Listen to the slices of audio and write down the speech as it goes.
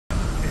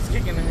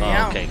taking me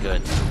out. Okay,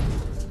 good.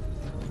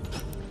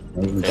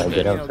 We gotta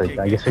get up, so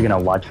I guess we're gonna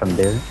watch from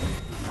there.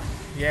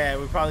 Yeah,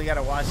 we probably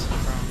gotta watch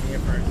from here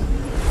first.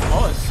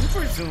 Oh, it's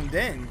super zoomed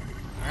in.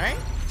 Alright?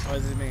 Or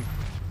is it me?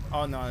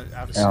 Oh no,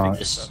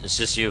 it's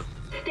just you.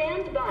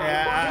 Stand by.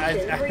 Yeah,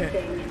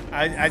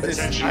 I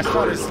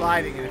started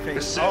sliding in the face.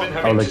 The 7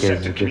 have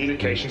intercepted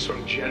communications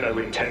from Geno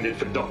intended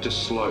for Dr.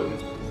 Sloan.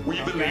 We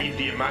believe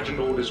the imagined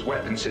order's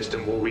weapon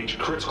system will reach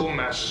critical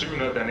mass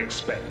sooner than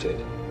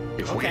expected.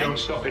 If we don't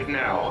stop it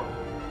now,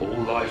 all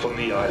life on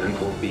the island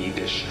will be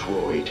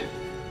destroyed.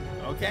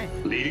 Okay.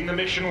 Leading the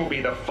mission will be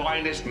the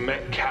finest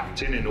mech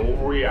captain in all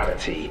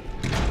reality.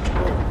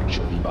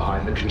 She'll be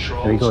behind the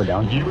controls. Can we go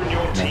down? You and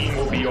your team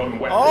will be on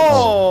weapons.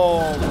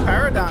 Oh,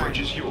 Paradigm. The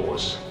bridge is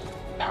yours.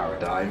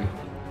 Paradigm.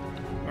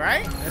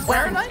 Right? It's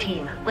Weapons Paradigm?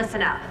 team,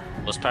 listen up.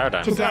 What's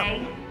Paradigm?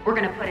 Today, we're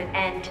gonna put an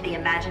end to the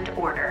imagined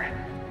order.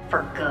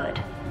 For good.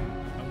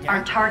 Okay.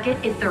 Our target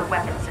is their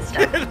weapon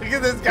system. Look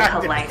at this guy.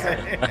 The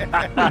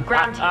collider.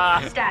 Ground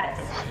team, status.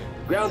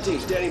 Ground team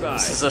standing by.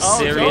 This is a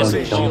serious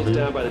Shields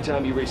down by the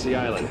time you reach the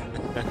island.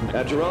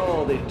 After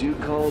all, they do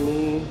call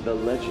me the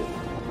legend.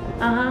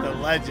 The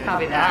legend.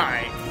 Copy that.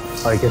 Alright.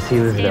 Oh, I guess he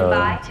was Stand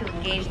by the to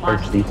engage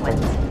launch first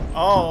sequence. defense.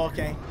 Oh,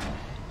 okay.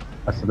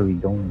 That's what we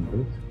doing,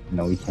 dude.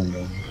 No, we can't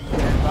go.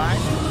 Stand by.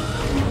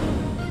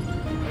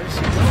 What is she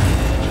doing?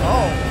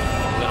 Oh.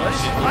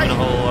 She's doing the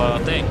whole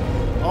thing.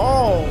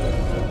 Oh.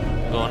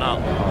 Going out.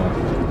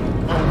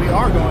 Oh, we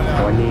are going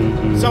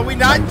out. So we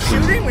not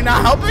shooting? We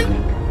not helping?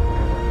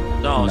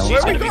 No, she's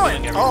where are we gonna be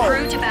going? doing Oh.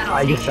 Through to battle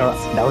I just stations.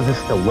 thought that was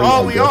just the way.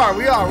 Oh, we are.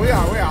 We're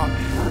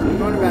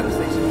going to battle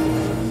station.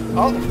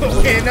 Oh,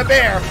 we're in the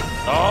bear.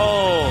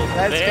 Oh,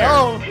 Let's bear.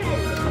 go.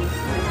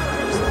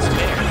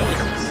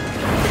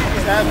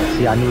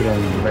 See, I need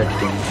them red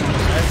things.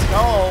 Let's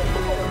go.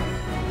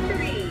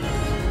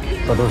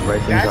 So those red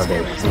things That's are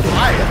getting the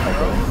fire,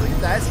 bro. Look at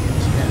that skin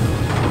shit.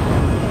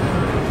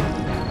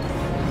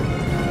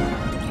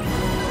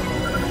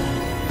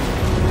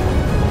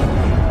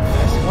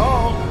 Let's go.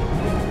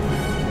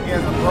 He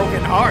has a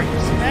broken heart. You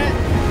see that?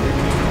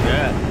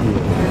 Yeah.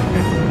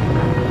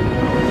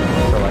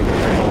 So I guess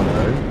we're going to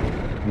Earth?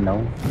 No.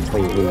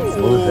 Wait,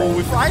 what was that?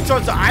 We're flying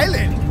towards the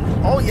island.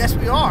 Oh, yes,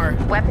 we are.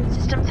 Weapon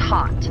system's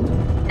hot.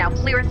 Now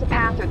clear us a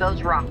path through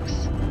those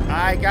rocks.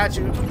 I got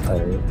you.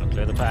 Alright.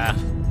 Clear the path.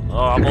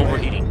 Oh, I'm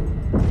overheating.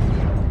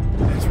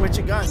 And switch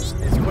your guns.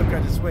 It's quicker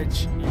to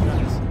switch your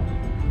guns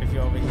if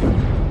you're over here.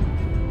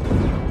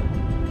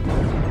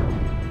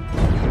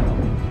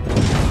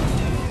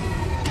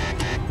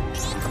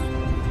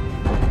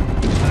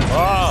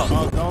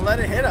 Oh, don't let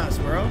it hit us,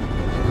 bro.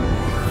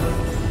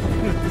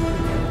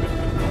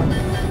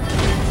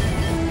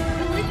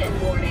 Collision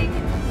warning.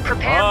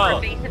 Prepare for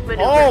evasive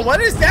maneuvers. Oh,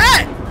 what is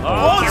that?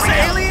 Oh, Oh, it's an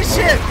alien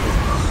ship.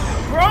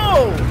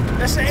 Bro,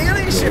 that's an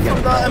alien ship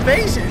from the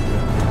invasion.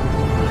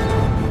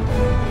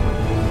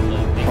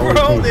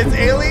 Bro, there's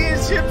alien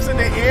ships in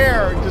the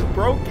air just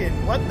broken.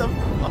 What the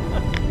fuck?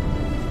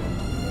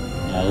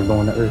 Now we're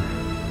going to Earth.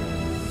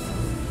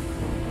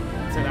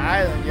 To the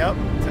island, yep.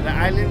 To the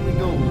island we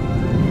go.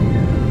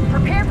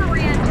 Prepare for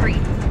re-entry.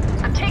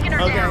 I'm taking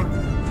her down.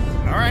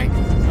 Alright.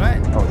 What?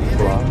 Oh,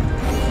 it's long.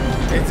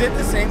 Is it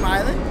the same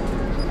island?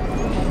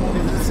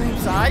 Is it the same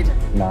side?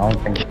 No, I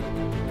don't think.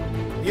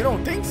 You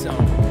don't think so?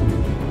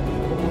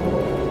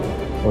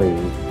 Wait.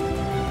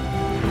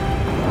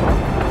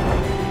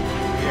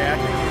 Yeah, I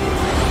think it is.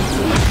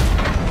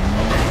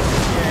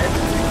 Yeah, it's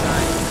the same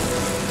side.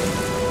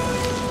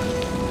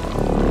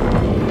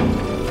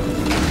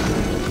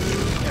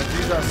 Yeah,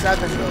 these are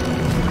 7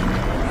 buildings.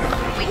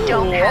 We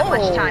don't have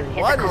much time to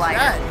hit what the is collider.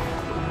 that?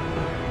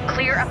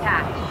 Clear a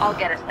path. I'll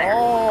get us there.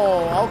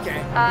 Oh, okay.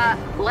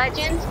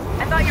 Legend?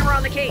 I thought you were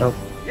on the case. Oh.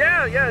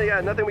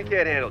 Yeah. Nothing we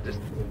can't handle. Just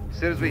as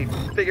soon as we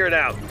figure it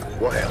out,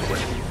 we'll handle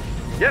it.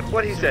 Yep,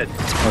 what he said.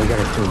 Oh, we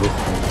gotta do this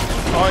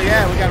thing. Oh,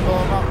 yeah, we gotta blow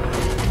them up.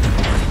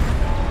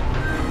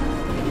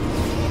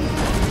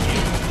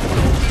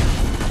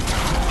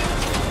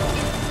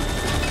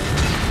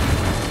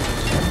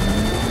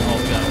 Oh,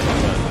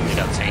 we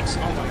got tanks.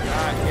 Oh my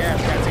god, yeah,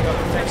 we gotta take out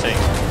the tanks.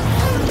 Tanks.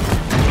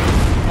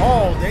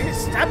 Oh, they're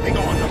stepping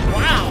on them.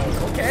 Wow,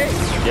 okay.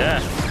 Yeah.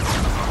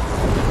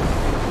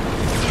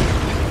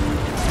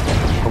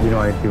 But we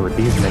don't have to deal with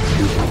these next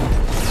two.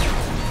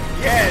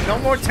 Yeah, no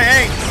more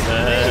tanks.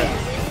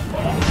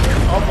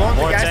 Oh, blow up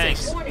the More gas tanks.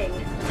 station. Warning.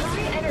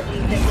 High energy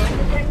signal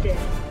detected.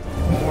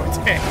 More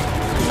tanks.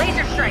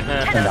 Laser strike.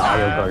 And the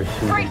auto guard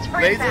shooting. Brace for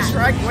Laser impact.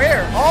 strike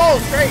where? Oh,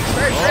 straight.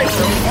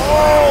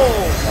 Oh!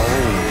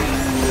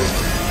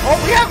 Oh,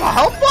 we have a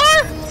health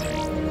bar?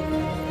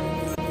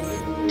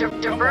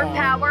 Divert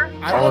power.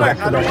 I don't like.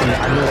 I knew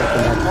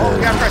that's Oh,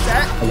 we gotta press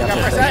that. We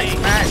gotta press that.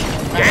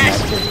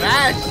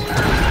 Smash.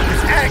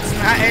 It's X,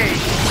 not A.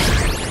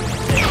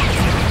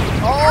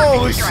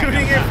 Oh, we're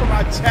shooting it from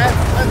our chest.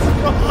 Let's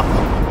go.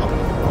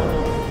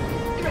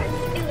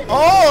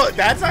 Oh,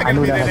 that's not I gonna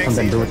knew be that the had next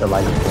something to do season. with the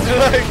light.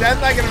 Look, that's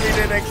not gonna be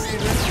the next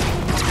season.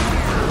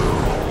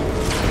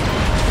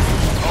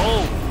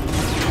 Oh.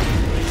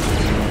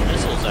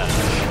 Missiles at.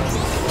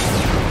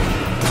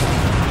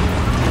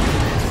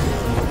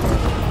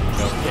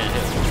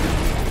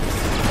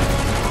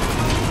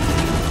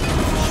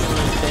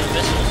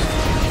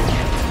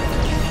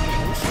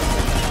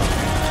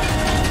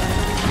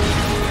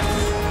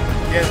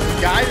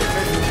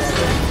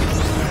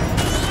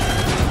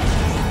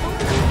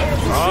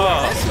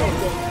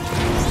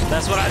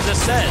 That's what I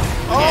just said.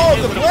 Oh,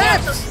 the We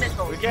blips! can't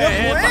The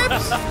hit.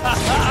 blips!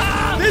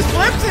 There's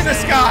blips in the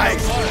sky!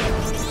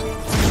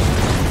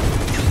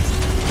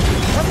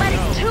 We're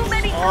letting too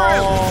many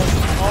through.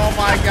 Oh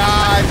my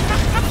god!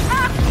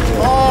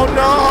 Oh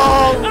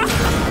no!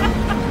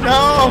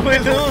 No, we're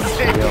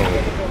losing!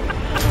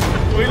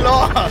 We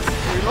lost!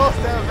 We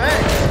lost that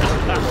event!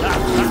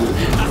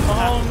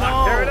 Oh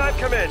no! Paradigm,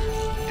 come in.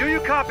 Do you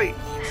copy?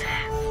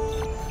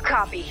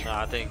 Copy. No,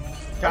 I think.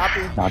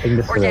 Copy. No, I think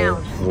this We're is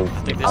down. I think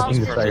think this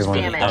this was is one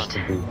damage. has to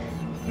be.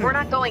 We're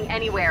not going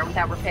anywhere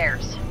without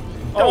repairs.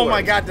 Oh worry.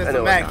 my god, there's I the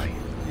know mech. a guy.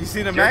 You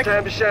see the It's your mech?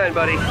 time to shine,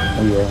 buddy. Oh,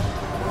 yeah.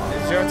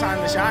 It's your time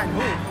to shine.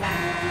 Who?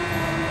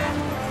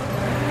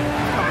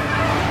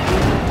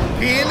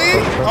 Healy?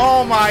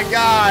 Oh my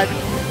god.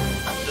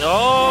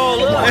 Oh,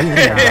 look.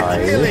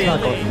 Healy.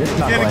 This is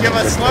not He's gonna give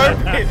us slurp.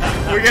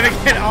 We're gonna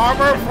get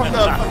armor from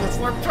the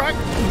slurp truck.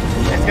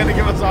 It's gonna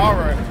give us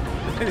armor.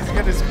 He's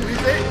gonna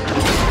squeeze it.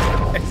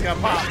 It's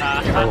gonna pop.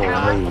 Oh, wait.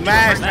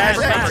 Mash. I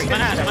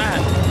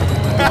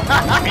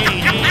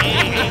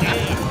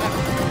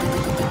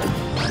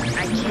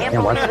can't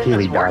Yeah, watch believe this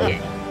Keely is die.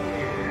 working.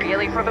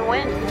 Keely for the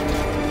win.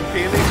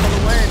 Healy for the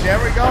win. There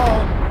we go.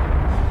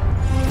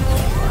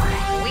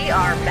 We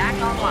are back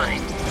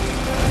online.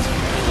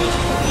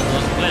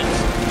 Those blimps.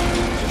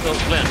 Shoot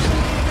those blimps.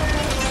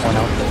 One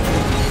out.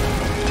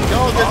 Yo,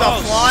 there's a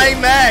flying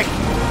mech.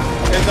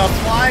 There's a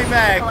flying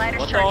mech. Collider's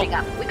What charging the-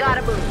 up. We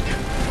gotta move.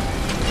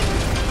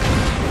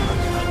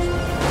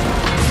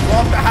 Blow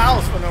up the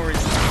house for no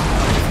reason.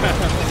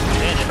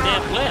 Man, that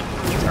damn blimp.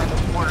 These are the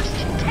worst.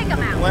 Take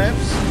them out.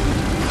 Blimps.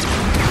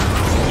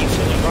 Keep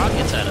shooting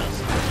rockets at us.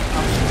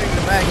 I'm shooting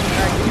the mech.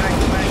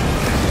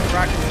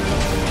 Rockets.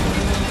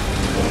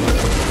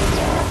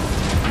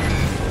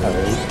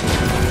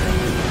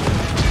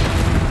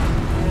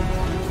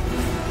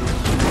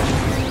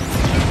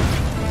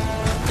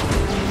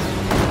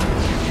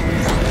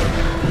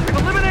 We've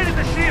eliminated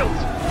the shields.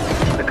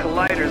 The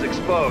collider's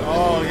exposed.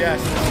 Oh, yes.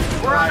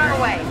 We're on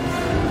our way.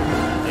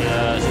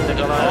 Yeah, shoot the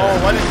collider.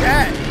 Oh, what is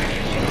that?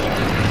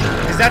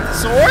 Is that the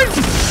sword?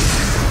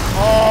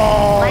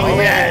 Oh, Light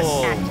yes.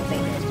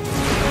 activated.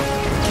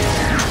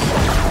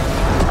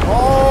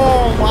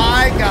 Oh,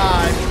 my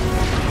God.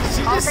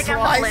 She I'll just take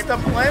out the sliced the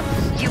blimp?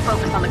 You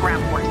focus on the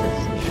ground forces.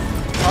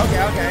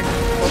 Okay.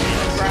 Focus on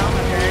the ground.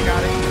 Okay, I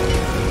got it.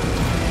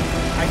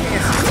 I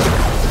can't see.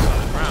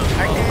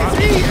 I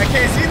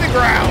can't see the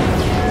ground.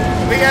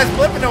 Big ass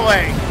flipping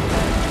away.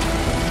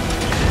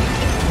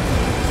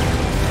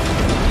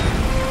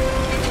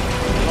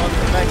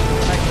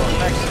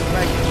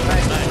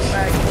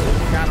 Back.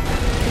 Got him.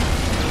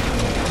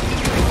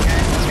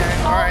 Okay,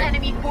 All alright.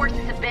 enemy forces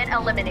have been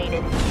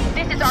eliminated.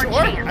 This is our Sure,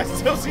 I chance.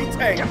 still see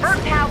tanks. Divert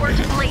power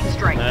to blade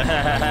strike.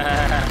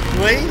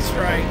 Blaze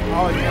strike.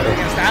 Oh, you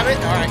gonna stab it?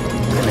 Alright.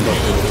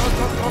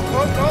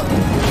 Go.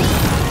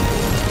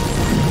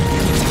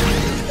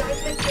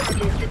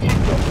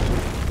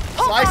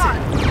 Slice it.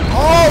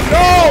 Oh,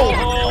 no!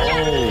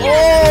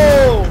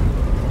 Oh!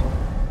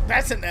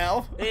 That's an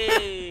L.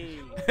 Hey.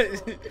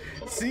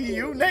 See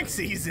you next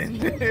season.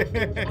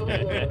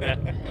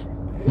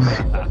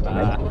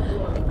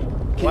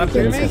 What Can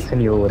to you me?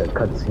 continue with a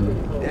cutscene?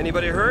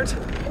 Anybody hurt?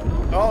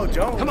 Oh,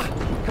 Jones.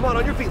 Come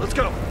on your feet. Let's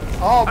go.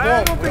 Oh, boom.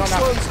 I don't We think don't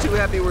have- Sloane's too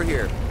happy we're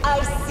here.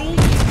 I see you,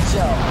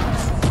 Jones.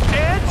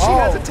 And she Oh.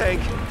 has a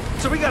tank,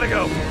 so we gotta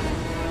go. We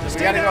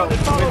Stay gotta down go.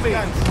 and follow Where's the me.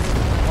 guns?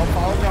 Oh,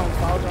 follow Jones.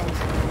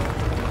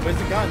 Where's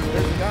the guns? Jones?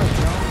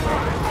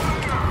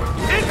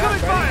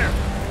 Incoming fire!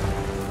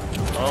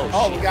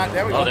 Oh, we got,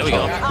 there we go. Oh, there we go.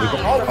 Oh,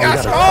 we we got got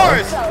a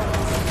Scars!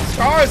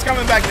 Scars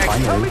coming back next Help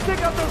Finally. me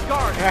take out those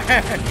guards.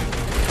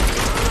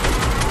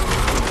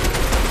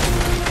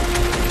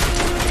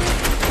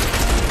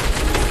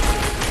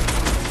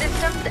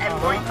 Systems at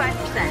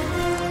 45%.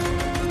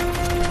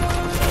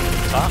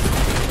 Top. We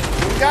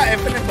got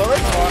infinite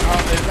bullets, or is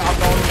I'm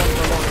the only one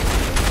for loading?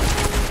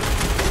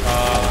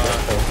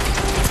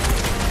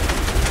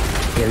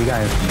 Yeah, we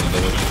got it.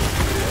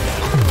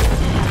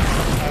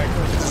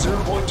 Zero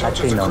point touches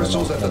Actually, the no.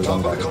 crystals at the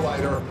top of the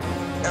collider.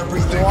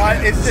 Everything. What?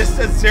 It's just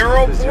a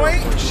 0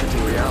 point?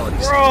 Shifting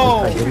realities.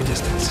 Bro! Every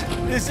distance.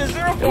 This is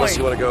 0 point. Unless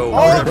you want to go.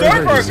 Oh, Burger.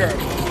 Dirt Burger!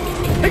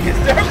 Look, it's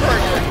Dirt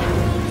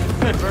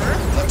Burger!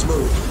 Let's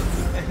move.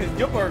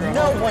 Good burger.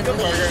 No Good one burger.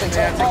 believes Yeah,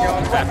 until take all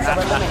it threats are out.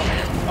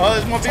 eliminated. Oh,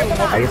 there's more people. I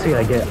guess we're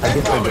trying to get up there.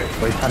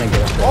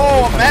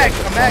 Oh, a mech.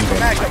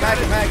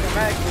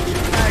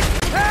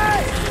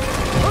 Hey!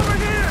 Over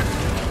here!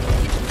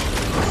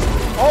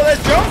 Oh, that's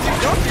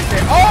Jonesy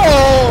there.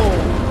 Oh!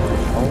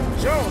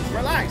 Jones,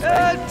 relax.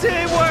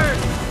 Teamwork!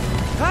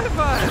 High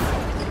five!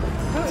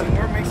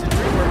 Teamwork makes the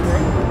dream work, bro.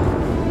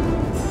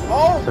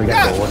 Oh, So we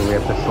got the order we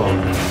have to slow.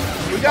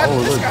 We got Oh,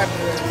 this look. guy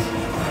for this.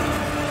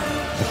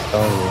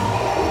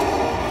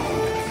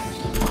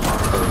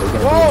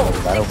 Whoa!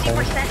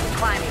 60% and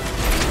climbing.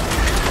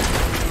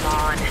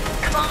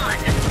 Come on.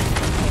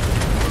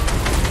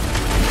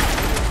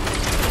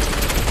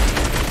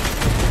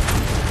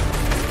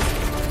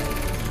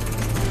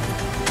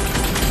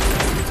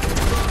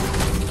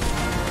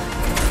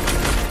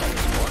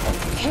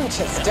 Huge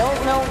Just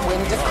don't know when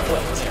to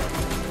quit.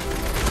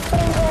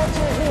 I'm glad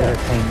you're here.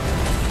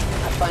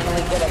 I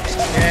finally get a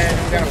chance to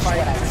finish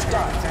what I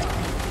started.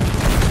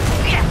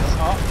 Yes!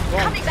 Oh,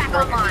 Coming back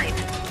online.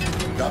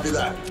 Copy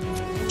that.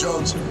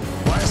 Jones,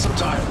 buy us some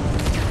time.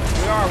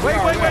 We are.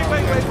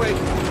 Wait.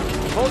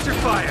 Hold your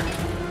fire.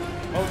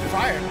 Hold your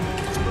fire.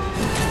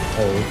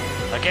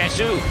 Oh, I can't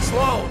shoot.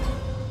 Slow.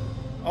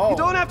 Oh. You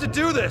don't have to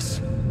do this.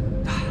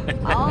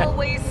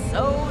 Always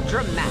so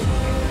dramatic.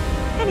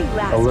 Any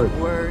last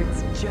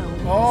words,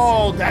 Jones?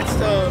 Oh, that's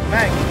the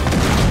Meg.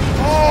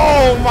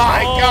 Oh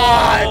my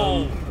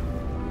God!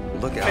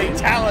 Look out.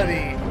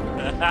 Fatality.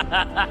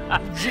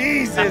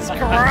 Jesus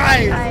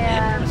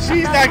Christ!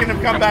 She's not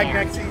gonna come back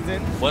next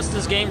season. What's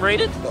this game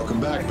rated? Welcome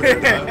back,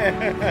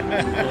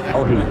 Bear.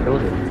 oh, he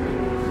killed it.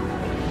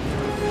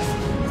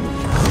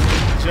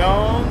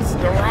 Jones,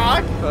 The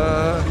Rock.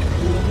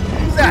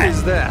 Who's that?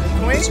 Who's that?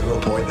 Queen? 0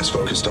 Point is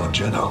focused on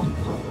Geno.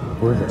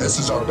 Who is it? This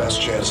is our best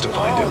chance to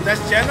find Oh, him.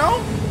 that's Geno?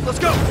 Let's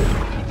go.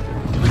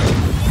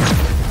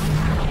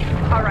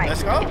 All right,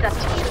 Let's go. it's up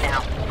to you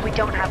now. We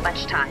don't have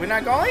much time. We're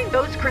not going?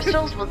 Those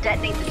crystals will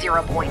detonate the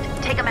 0 point.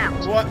 Take them out.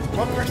 What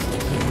person?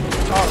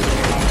 Oh.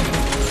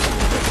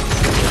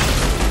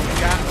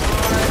 Got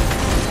one.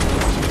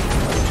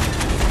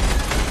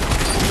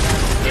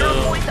 0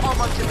 point's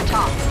almost to the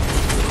top.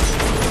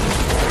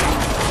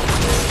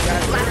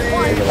 Got Last three.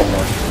 one. One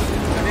more.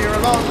 I need to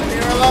reload.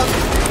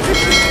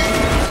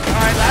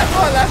 Alright,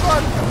 last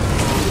one.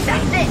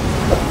 That's it.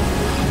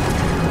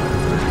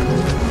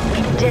 We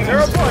did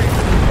 0 it. point.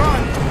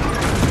 Run.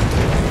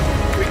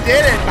 We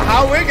did it. But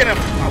how are we gonna?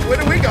 Where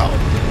do we go?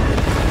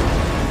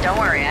 Don't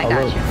worry, I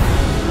got you.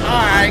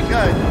 Alright,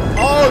 good.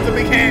 Oh, the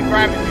big hand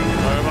grabbing me.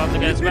 We're about to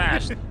get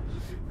smashed.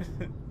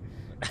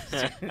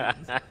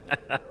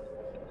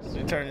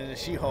 She turned into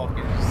She-Hulk.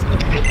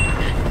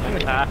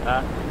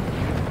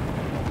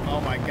 Oh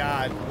my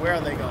God, where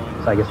are they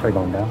going? So I guess we're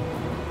going down.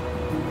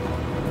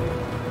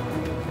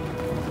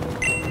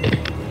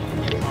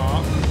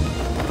 Aw.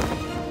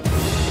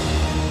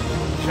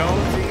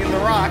 Jonesy and The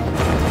Rock.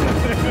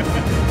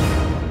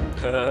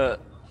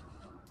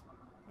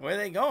 Where are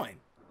they going?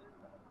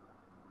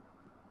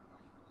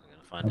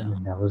 Find out.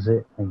 And that was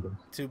it, I guess.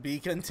 To be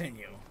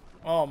continued.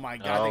 Oh my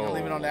God, they gonna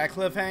leave it on that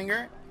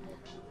cliffhanger?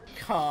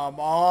 Come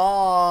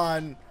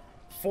on,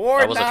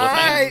 That was a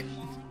Fortnite.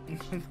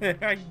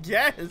 I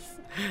guess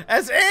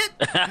that's it.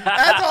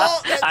 That's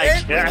all.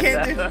 That's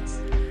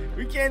it.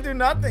 We can't do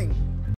nothing.